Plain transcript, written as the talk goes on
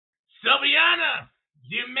Sylviana,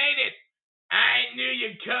 you made it. I knew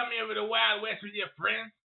you'd come here with the Wild West with your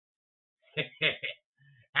friends.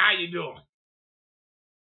 How you doing?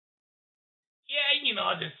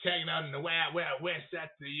 Yeah, just hanging out in the Wild West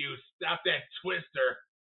after you stop that twister.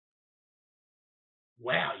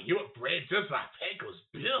 Wow, you were brave just like Hanko's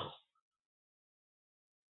Bill.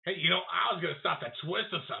 Hey, I was gonna stop that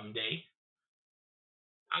twister someday.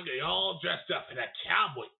 I'm gonna get all dressed up in that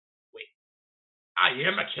cowboy. Wait, I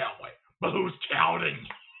am a cowboy, but who's counting?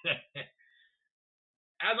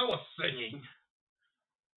 As I was singing,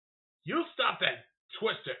 you stop that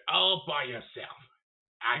twister all by yourself.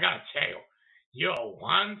 I gotta tell you, you're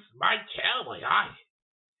once my cowboy, I.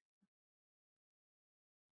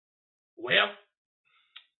 Well,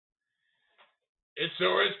 it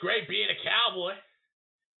sure is great being a cowboy.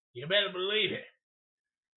 You better believe it.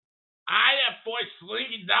 I have voiced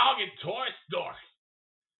Slinky Dog in Toy Story.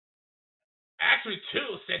 Actually,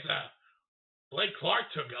 two since Blake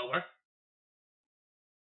Clark took over.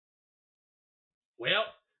 Well,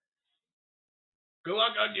 good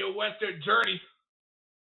luck on your western journey.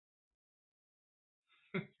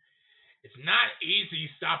 It's not easy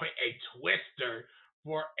stopping a twister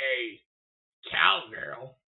for a cowgirl.